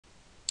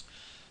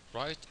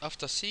Right,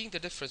 after seeing the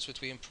difference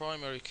between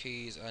primary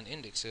keys and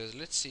indexes,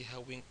 let's see how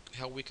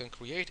we can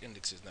create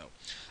indexes now.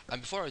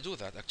 And before I do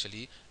that,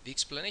 actually, the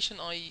explanation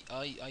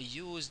I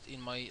used in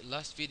my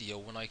last video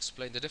when I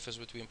explained the difference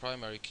between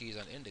primary keys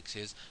and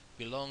indexes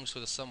belongs to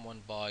the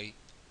someone by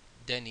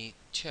Denny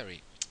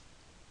Cherry.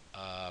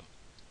 Uh,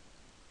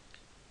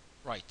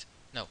 right,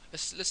 now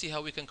let's see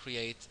how we can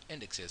create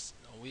indexes.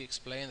 Now, we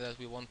explained that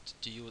we want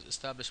to use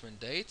establishment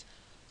date.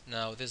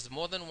 Now, there's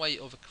more than one way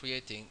of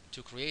create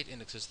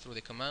indexes through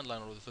the command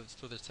line or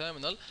through the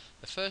terminal.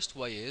 The first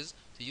way is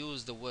to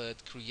use the word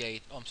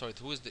create. I'm sorry,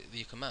 to use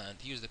the command.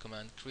 Use the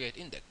command create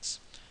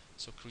index.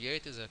 So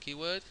create is a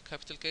keyword,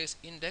 capital case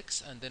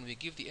index, and then we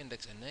give the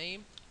index a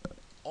name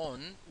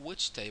on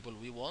which table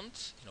we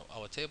want.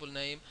 Our table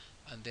name,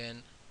 and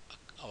then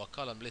our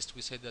column list.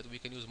 We said that we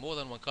can use more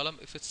than one column.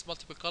 If it's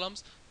multiple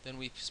columns, then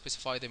we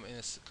specify them in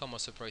a comma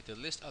separated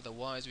list.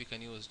 Otherwise, we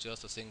can use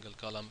just a single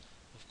column,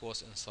 of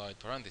course, inside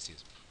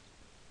parentheses.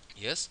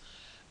 Yes,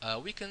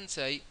 we can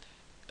say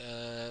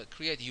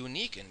create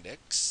unique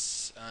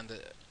index, and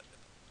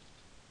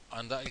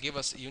that will give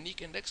us a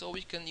unique index, or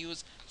we can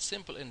use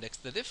simple index.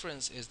 The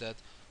difference is that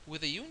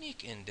with a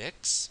unique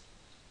index,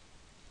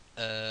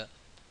 uh,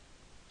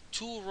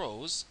 two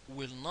rows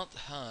will not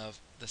have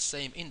the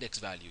same index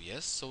value.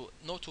 Yes, so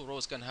no two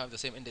rows can have the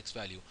same index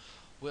value.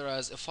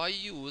 Whereas if I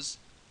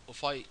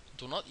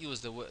do not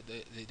use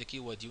the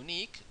keyword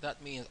unique,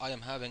 that means I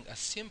am having a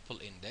simple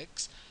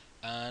index,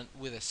 and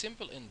with a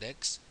simple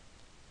index,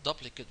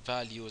 duplicate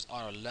values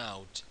are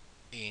allowed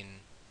in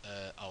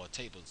our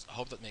tables. I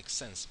hope that makes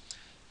sense.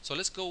 So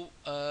let's go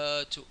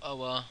to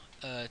our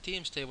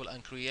teams table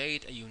and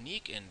create a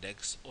unique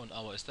index on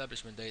our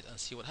establishment date and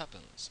see what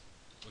happens.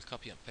 We'll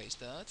copy and paste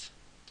that,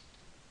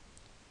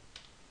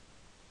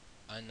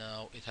 and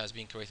now it has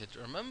been created.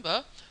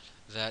 Remember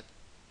that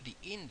the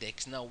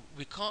index, now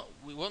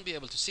we won't be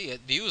able to see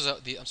it. The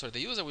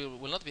user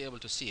will not be able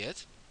to see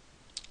it,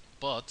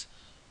 but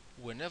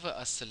whenever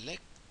a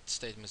select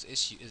statement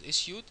is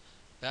issued,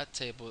 that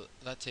table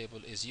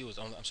is used.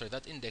 I'm sorry,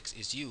 that index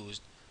is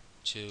used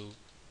to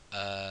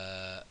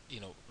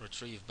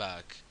retrieve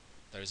back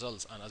the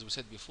results. And as we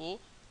said before,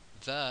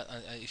 that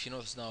if you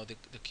notice now, the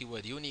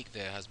keyword unique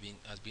there has been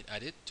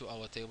added to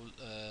our table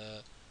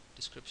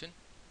description,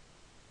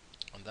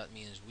 and that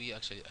means we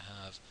actually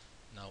have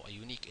now a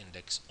unique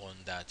index on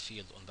that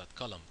field, on that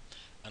column.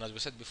 And as we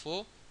said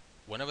before,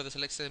 whenever the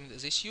select statement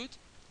is issued,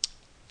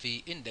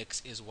 the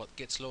index is what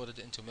gets loaded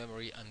into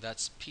memory, and that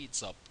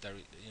speeds up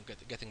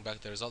getting back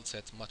the result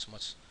set much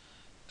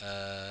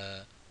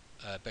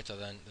better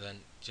than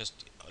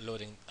just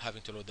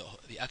having to load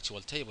the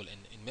actual table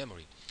in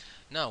memory.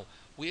 Now,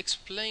 we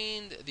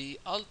explained the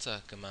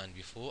alter command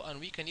before, and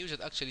we can use it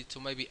actually to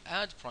maybe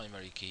add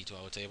primary key to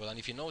our table. And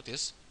if you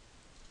notice,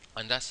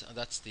 and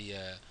that's the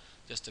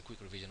just a quick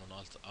revision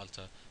on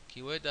alter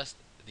keyword. That's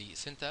the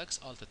syntax: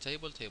 alter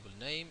table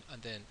name,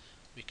 and then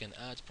we can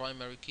add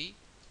primary key.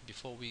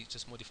 Before we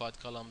just modified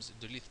columns,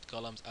 deleted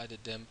columns,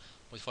 added them,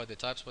 modified the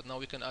types, but now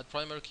we can add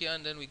primary key,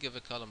 and then we give a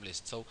column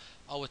list. So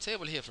our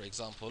table here, for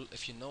example,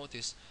 if you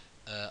notice,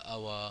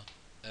 our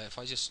if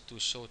I just do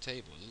show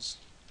tables,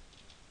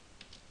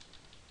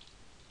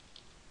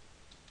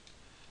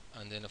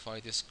 and then if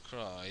I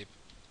describe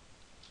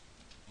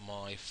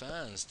my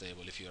fans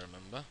table, if you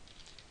remember,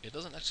 it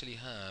doesn't actually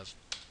have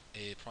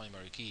a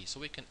primary key, so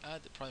we can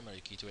add the primary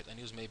key to it and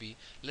use, maybe,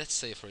 let's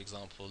say, for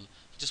example,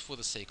 just for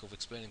the sake of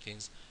explaining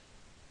things,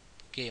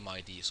 game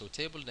ID. So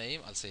table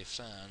name, I'll say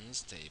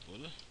fans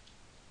table,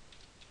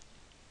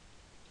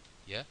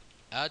 yeah,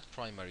 add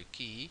primary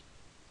key,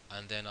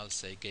 and then I'll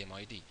say game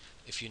ID.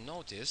 If you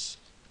notice,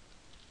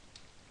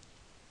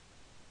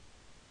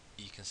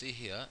 you can see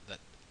here that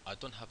I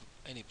don't have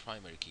any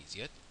primary keys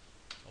yet.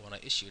 When I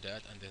issue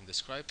that and then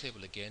describe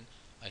table again,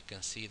 I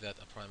can see that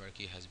a primary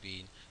key has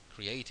been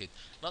created.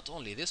 Not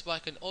only this, but I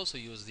can also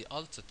use the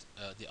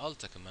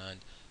alter command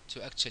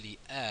to actually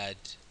add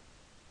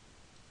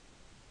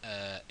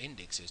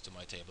indexes to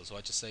my table. So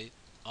I just say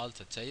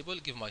alter table,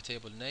 give my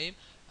table name,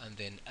 and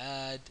then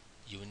add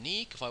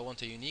unique if I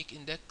want a unique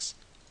index,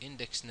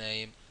 index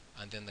name,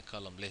 and then the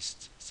column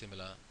list.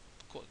 Similar,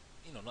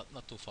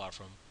 not too far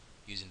from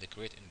using the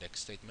create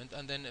index statement.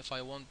 And then if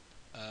I want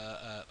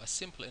a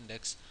simple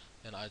index,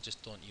 then I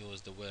just don't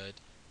use the word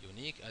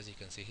unique. As you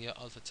can see here,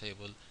 alter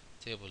table,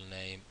 table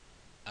name,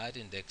 add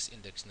index,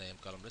 index name,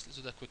 column list. Let's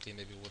do that quickly,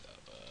 maybe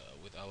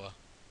with our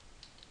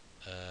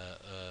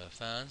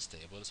fans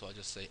table. So I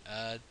just say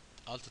add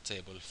alter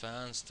table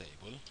fans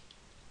table,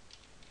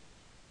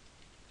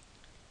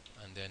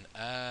 and then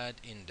add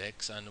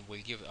index, and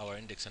we'll give our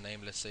index a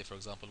name. Let's say, for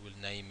example,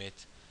 we'll name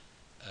it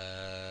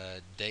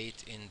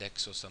date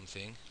index or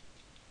something,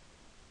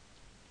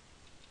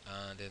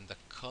 and then the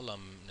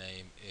column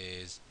name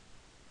is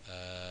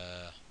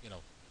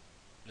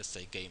let's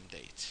say game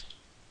date.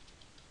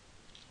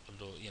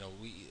 Although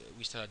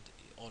we started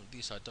all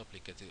these are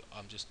duplicated,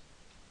 I'm just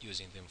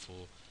using them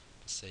for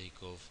the sake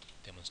of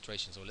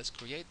demonstration. So let's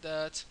create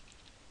that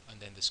and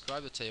then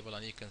describe the table,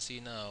 and you can see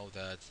now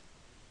that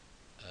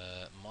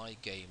my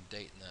game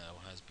date now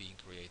has been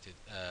created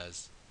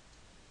as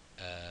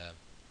uh,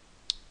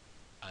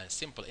 a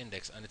simple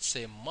index, and it's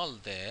say mul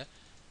there.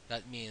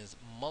 That means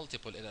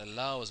multiple. It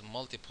allows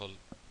multiple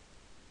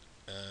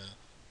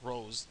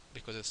rows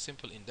because it's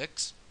simple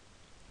index.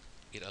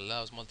 It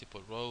allows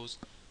multiple rows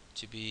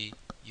to be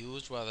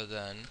used rather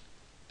than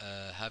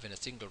having a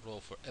single row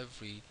for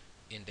every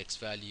index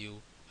value,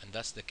 and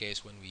that's the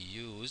case when we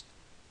used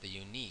the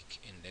unique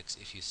index.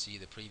 If you see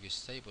the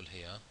previous table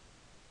here,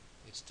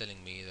 it's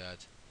telling me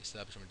that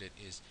establishment date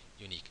is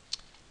unique.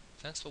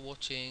 Thanks for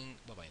watching.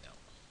 Bye bye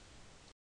now.